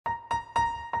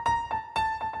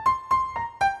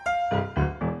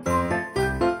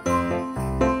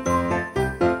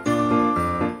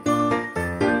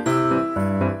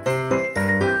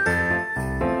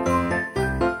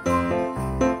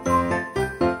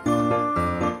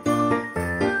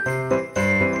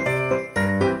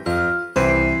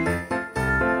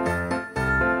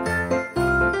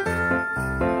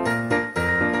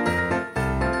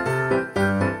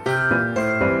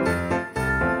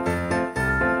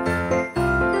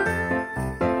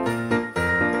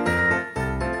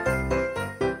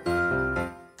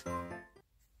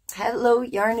Hello,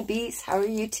 Yarnabees. How are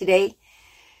you today?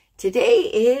 Today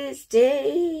is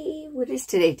day... What is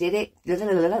today? Today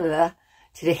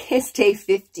is day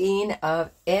 15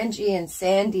 of Angie and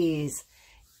Sandy's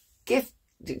gift...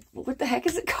 What the heck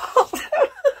is it called?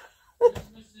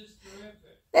 Christmas is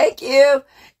terrific. Thank you.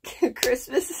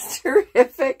 Christmas is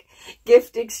terrific.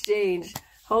 Gift exchange.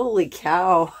 Holy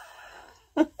cow.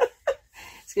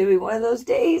 It's going to be one of those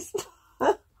days.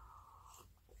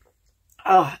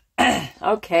 Oh,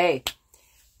 okay.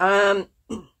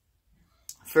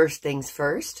 First things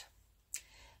first.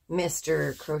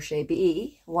 Mr. Crochet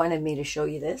Bee wanted me to show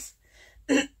you this.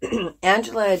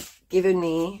 Angela had given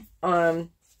me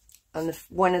on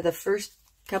one of the first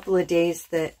couple of days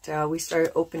that we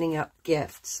started opening up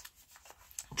gifts.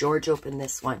 George opened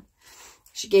this one.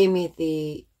 She gave me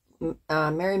the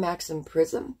Mary Maxim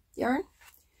Prism yarn.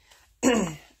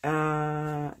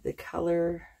 The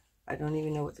color, I don't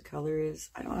even know what the color is.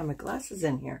 I don't have my glasses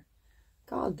in here.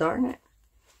 God darn it.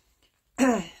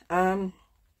 I'm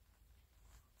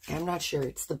not sure.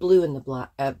 It's the blue and the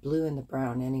black, blue and the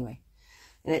brown anyway.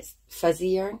 And it's fuzzy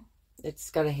yarn. It's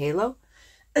got a halo.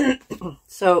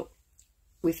 So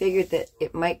we figured that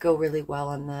it might go really well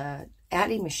on the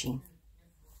Addy machine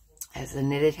as a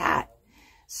knitted hat.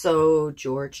 So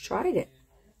George tried it.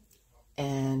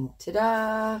 And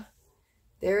ta-da!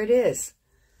 There it is.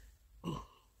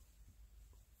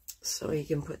 So you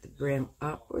can put the brim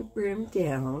up or brim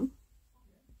down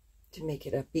to make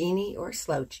it a beanie or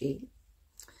slouchy.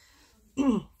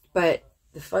 But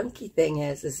the funky thing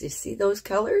is you see those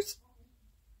colors?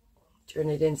 Turn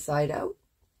it inside out.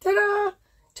 Ta-da!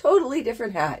 Totally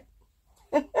different hat.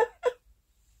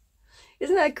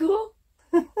 Isn't that cool?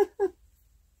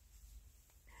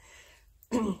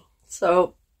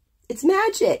 So, it's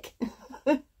magic.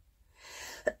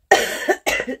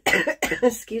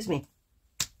 Excuse me.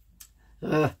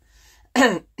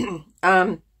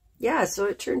 Yeah, so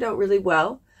it turned out really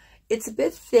well. It's a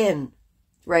bit thin,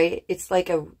 right? It's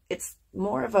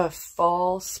more of a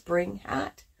fall spring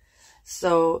hat.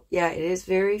 So yeah, it is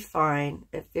very fine,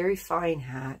 a very fine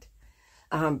hat.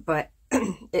 But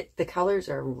the colors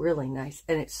are really nice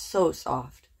and it's so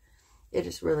soft. It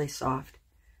is really soft.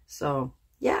 So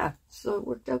yeah, so it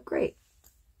worked out great.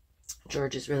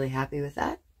 George is really happy with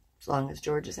that. As long as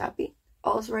George is happy,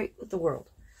 all's right with the world.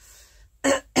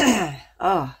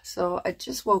 Oh, so I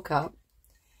just woke up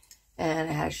and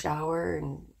I had a shower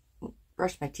and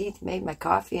brushed my teeth, made my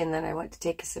coffee, and then I went to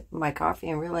take a sip of my coffee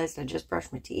and realized I just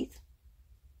brushed my teeth.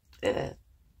 Ugh.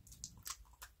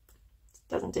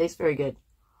 Doesn't taste very good.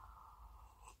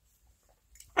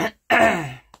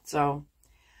 So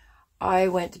I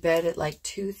went to bed at like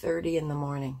 2:30 in the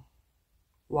morning.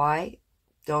 Why?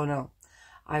 Don't know.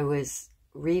 I was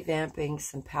revamping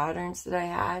some patterns that I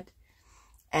had,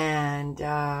 and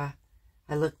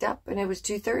I looked up and it was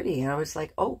 2:30 and I was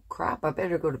like, oh crap, I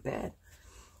better go to bed.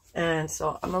 And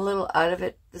so I'm a little out of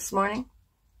it this morning.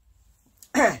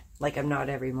 Like I'm not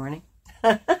every morning.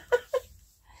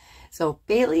 So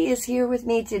Bailey is here with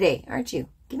me today, aren't you?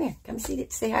 Come here, come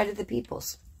say hi to the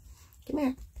peoples. Come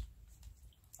here.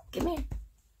 Come here.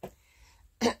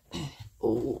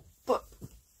 Oh,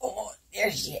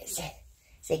 there she is.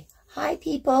 Say hi,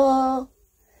 people.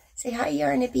 Say hi,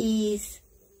 Yarnabees.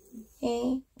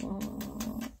 Hey.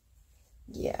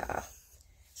 Yeah.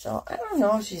 So I don't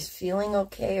know if she's feeling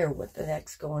okay or what the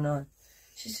heck's going on.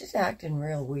 She's just acting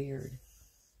real weird.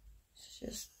 She's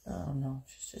just, I don't know.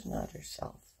 She's just not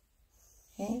herself.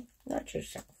 Hey, not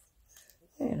yourself.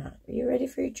 No, you're not. Are you ready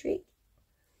for your treat?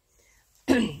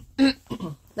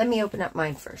 Let me open up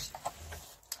mine first.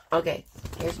 Okay,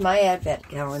 here's my advent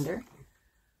calendar.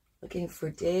 Looking for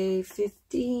day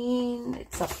 15.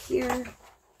 It's up here.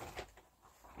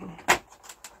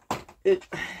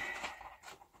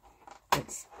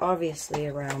 It's obviously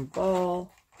a round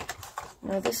ball.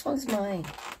 No, this one's mine.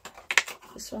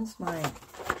 This one's mine.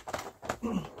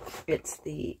 It's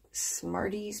the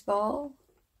Smarties ball.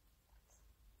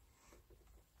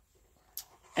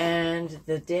 And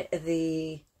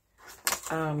the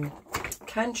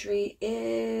country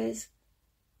is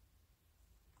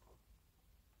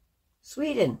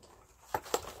Sweden.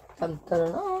 Dun,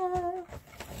 dun, dun.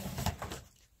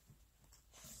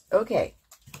 Okay.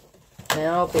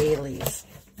 Now Bailey's.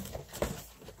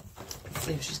 Let's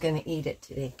see if she's going to eat it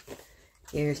today.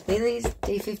 Here's Bailey's.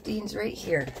 Day 15's right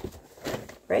here.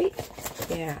 Right?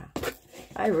 Yeah.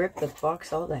 I ripped the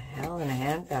box all the hell in a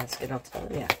handbasket, I'll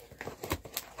tell you.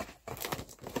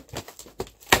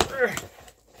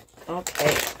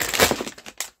 Okay.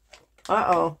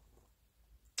 Uh-oh.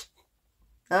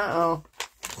 Uh-oh.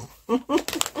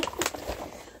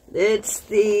 It's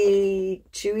the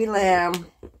chewy lamb.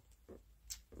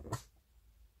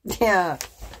 Yeah.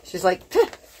 She's like,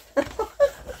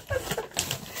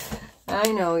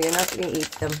 I know, you're not going to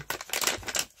eat them.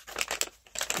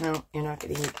 No, you're not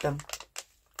going to eat them.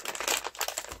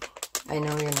 I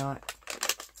know you're not.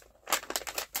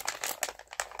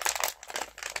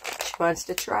 She wants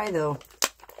to try, though.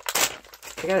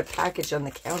 I got a package on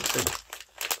the counter.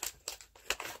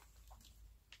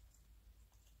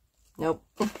 Nope.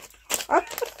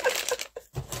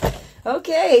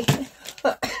 Okay.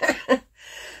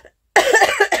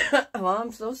 Well,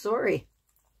 I'm so sorry.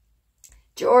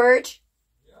 George,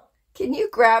 Yeah. can you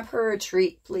grab her a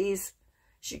treat, please?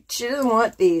 She doesn't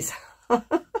want these.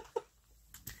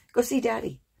 Go see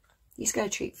Daddy. He's got a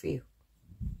treat for you.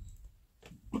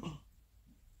 What am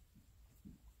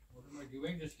I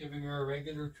doing? Just giving her a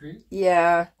regular treat?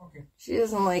 Yeah. Okay. She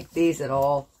doesn't like these at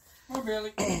all. Oh,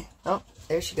 really? Oh,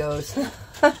 there she goes.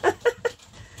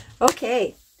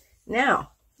 Okay.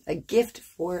 Now, a gift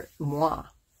for moi.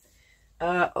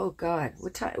 Oh God,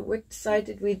 what side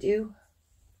did we do?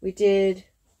 We did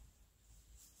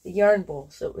the yarn bowl,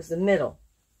 so it was the middle.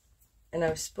 And I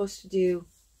was supposed to do,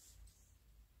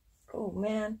 oh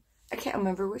man, I can't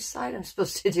remember which side I'm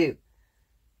supposed to do.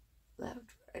 Left,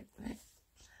 right.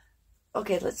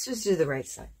 Okay, let's just do the right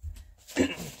side.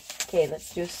 Okay,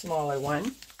 let's do a smaller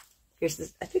one. Here's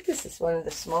this, I think this is one of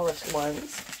the smallest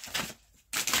ones.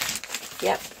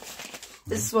 Yep.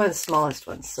 This is one of the smallest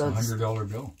ones. So it's a $100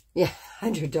 bill. Yeah,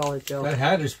 $100 bill. That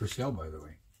hat is for sale, by the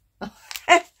way.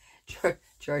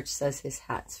 George says his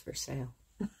hat's for sale.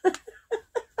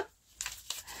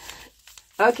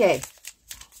 Okay.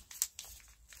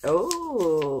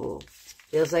 Oh,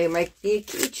 feels like it might be a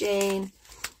keychain.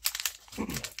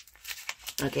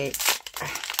 Okay.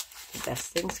 The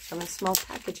best things come in small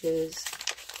packages.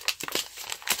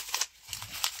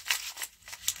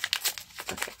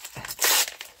 Okay.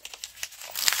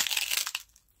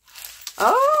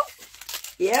 Oh,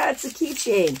 yeah, it's a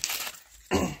keychain.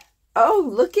 Oh,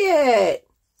 look it.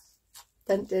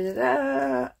 Dun, da, da,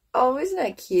 da. Oh, isn't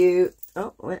that cute?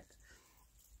 Oh, what?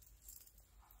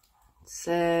 It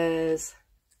says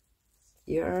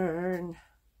yarn.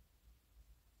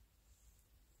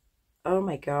 Oh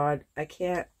my God, I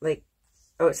can't, like,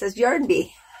 oh, it says Yarn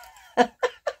Bee.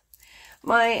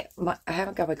 I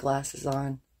haven't got my glasses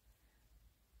on.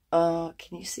 Oh,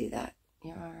 can you see that?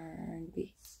 Yarn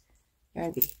Bee.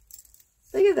 Yarn Bee.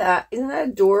 Look at that. Isn't that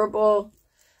adorable?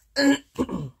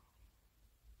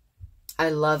 I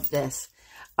love this.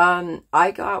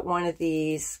 I got one of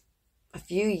these a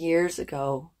few years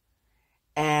ago,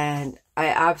 and I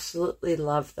absolutely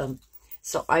love them.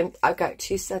 So I've got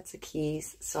 2 sets of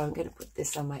keys, so I'm going to put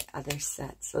this on my other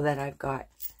set so that I've got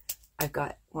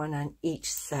one on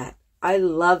each set. I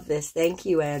love this. Thank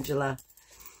you, Angela.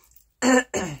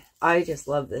 I just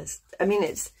love this. I mean,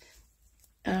 I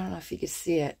don't know if you can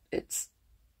see it. It's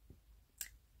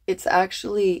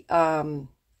actually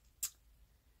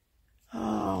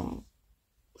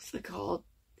what's it called?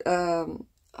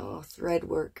 Thread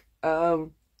work.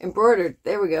 Embroidered.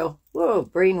 There we go. Whoa,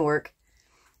 brain work.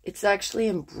 It's actually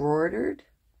embroidered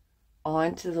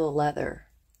onto the leather.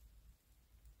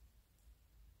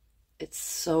 It's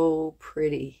so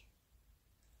pretty.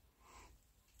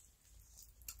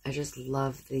 I just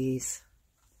love these.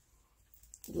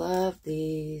 Love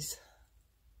these.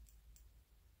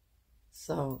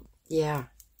 So, yeah.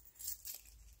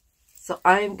 So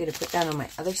I'm going to put that on my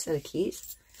other set of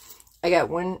keys. I got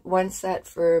one set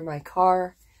for my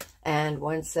car and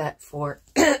one set for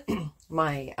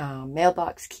my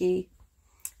mailbox key.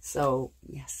 So,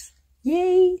 yes.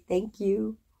 Yay! Thank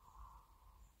you.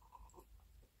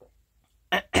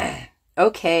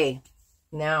 Okay.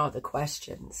 Now the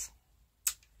questions.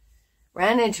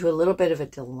 Ran into a little bit of a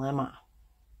dilemma.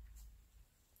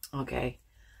 Okay.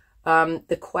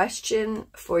 The question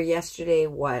for yesterday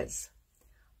was,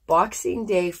 Boxing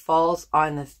Day falls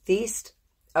on the Feast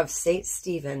of St.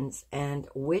 Stephen's and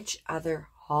which other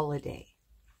holiday?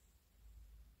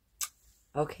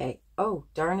 Okay. Oh,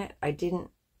 darn it. I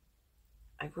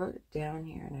wrote it down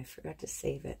here and I forgot to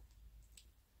save it.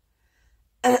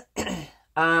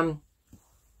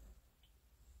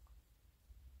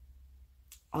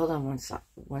 Hold on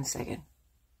one second.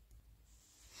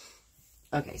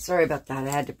 Okay, sorry about that. I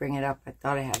had to bring it up. I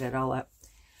thought I had it all up.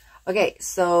 Okay,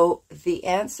 so the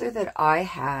answer that I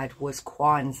had was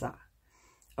Kwanzaa.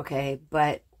 Okay,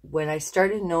 but when I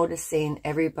started noticing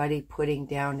everybody putting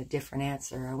down a different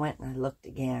answer, I went and I looked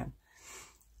again.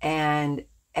 And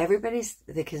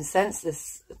the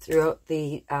consensus throughout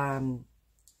the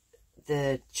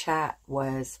chat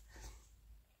was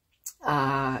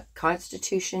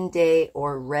Constitution Day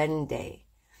or Wren Day.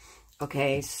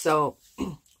 Okay, so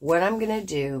what I'm going to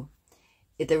do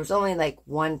there was only like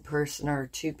one person or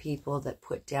two people that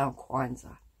put down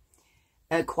Kwanzaa.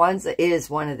 Kwanzaa is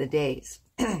one of the days,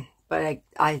 but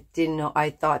I didn't know. I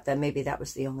thought that maybe that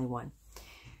was the only one.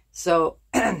 So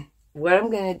what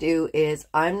I'm going to do is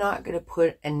I'm not going to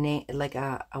put a name, like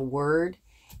a word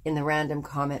in the random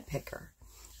comment picker.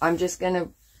 I'm just going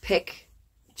to pick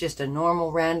just a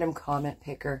normal random comment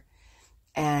picker.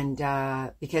 And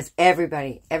because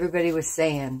everybody was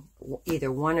saying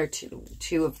either one or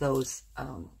two of those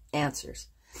answers.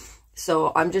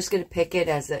 So I'm just going to pick it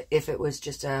as if it was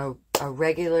just a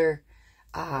regular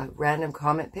random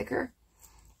comment picker.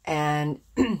 And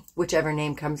whichever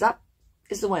name comes up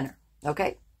is the winner.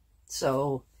 Okay?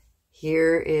 So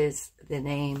here is the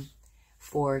name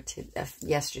for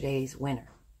yesterday's winner.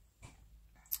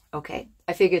 Okay?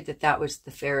 I figured that was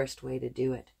the fairest way to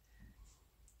do it.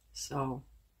 So,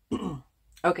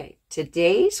 okay,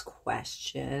 today's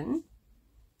question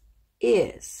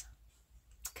is,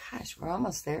 gosh, we're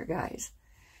almost there, guys.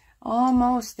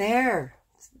 Almost there.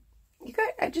 You guys,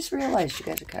 I just realized you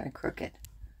guys are kind of crooked.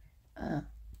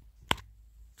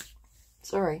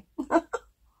 Sorry.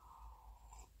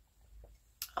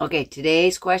 Okay,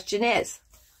 today's question is,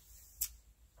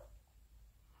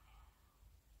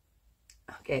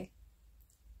 okay,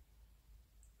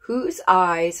 whose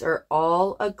eyes are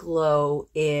all aglow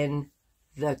in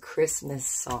the Christmas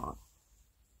song?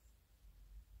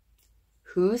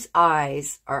 Whose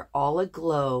eyes are all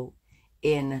aglow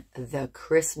in the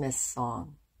Christmas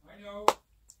song? I know.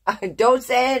 Don't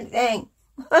say anything.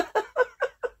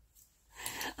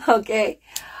 Okay.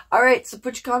 All right. So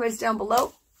put your comments down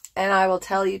below, and I will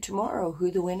tell you tomorrow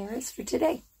who the winner is for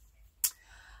today.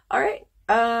 All right.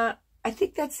 I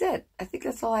think that's it. I think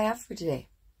that's all I have for today.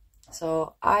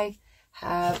 So I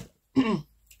have,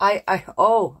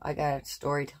 I got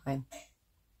story time.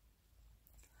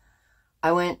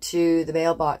 I went to the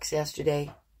mailbox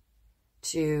yesterday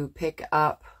to pick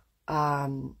up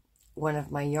one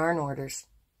of my yarn orders.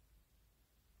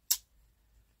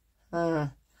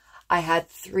 I had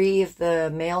 3 of the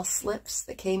mail slips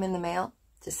that came in the mail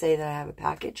to say that I have a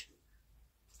package.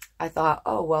 I thought,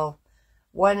 oh, well,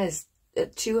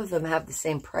 2 of them have the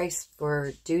same price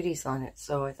for duties on it.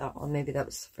 So I thought, well, maybe that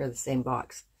was for the same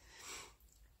box.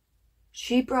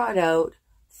 She brought out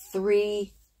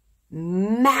 3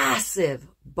 massive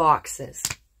boxes.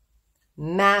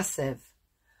 Massive.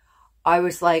 I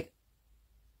was like,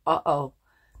 uh-oh.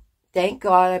 Thank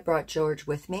God I brought George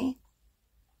with me,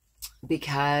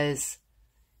 because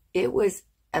it was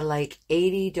like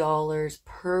 $80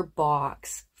 per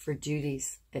box for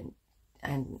duties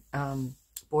and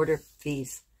border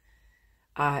fees.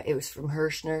 It was from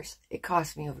Hirschner's. It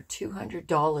cost me over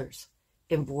 $200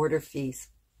 in border fees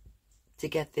to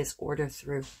get this order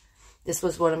through. This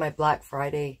was one of my Black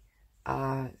Friday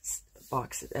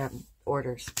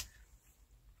orders.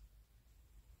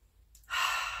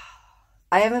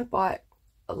 I haven't bought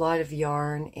a lot of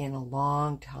yarn in a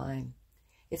long time.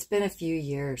 It's been a few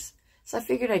years. So I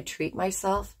figured I'd treat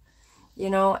myself, you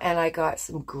know, and I got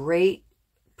some great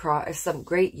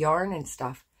yarn and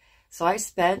stuff. So I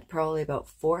spent probably about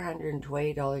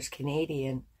 $420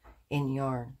 Canadian in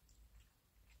yarn.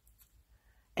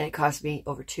 And it cost me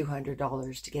over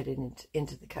 $200 to get it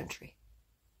into the country.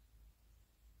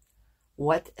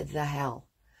 What the hell?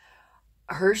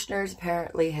 Hirschner's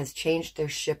apparently has changed their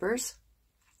shippers.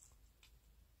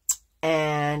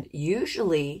 And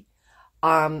usually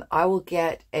I will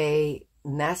get a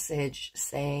message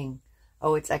saying,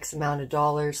 oh, it's X amount of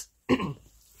dollars. And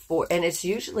it's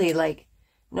usually like,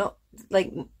 no,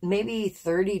 like maybe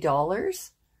 $30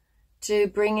 to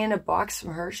bring in a box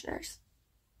from Hirschner's.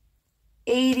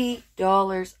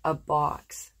 $80 a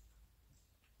box.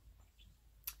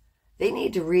 They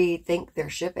need to rethink their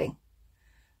shipping.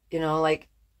 You know, like,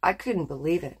 I couldn't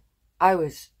believe it. I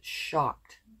was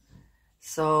shocked.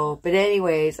 So, but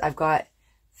anyways, I've got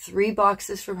 3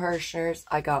 boxes from Hirschner's.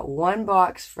 I got 1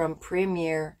 box from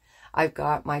Premier. I've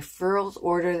got my furls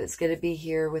order that's going to be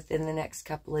here within the next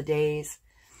couple of days.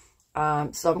 So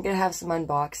I'm going to have some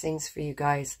unboxings for you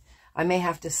guys. I may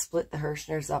have to split the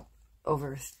Hirschner's up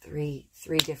over three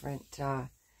different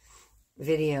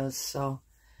videos. So,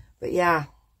 but yeah.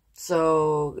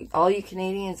 So all you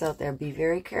Canadians out there, be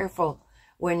very careful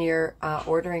when you're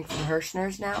ordering from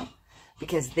Hirschner's now,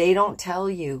 because they don't tell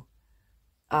you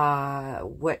how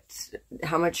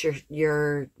much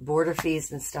your border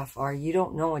fees and stuff are. You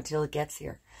don't know until it gets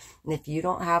here. And if you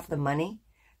don't have the money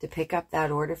to pick up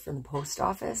that order from the post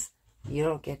office, you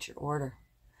don't get your order.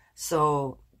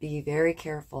 So be very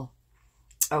careful.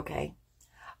 Okay.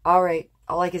 All right.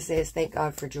 All I can say is thank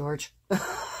God for George.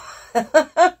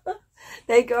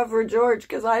 thank God for George,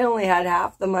 because I only had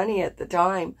half the money at the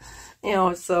time. You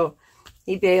know, so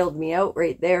he bailed me out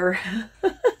right there.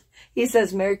 He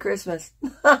says, Merry Christmas.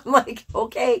 I'm like,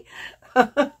 okay.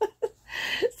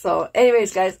 So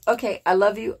anyways, guys, okay, I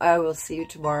love you. I will see you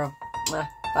tomorrow.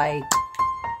 Bye.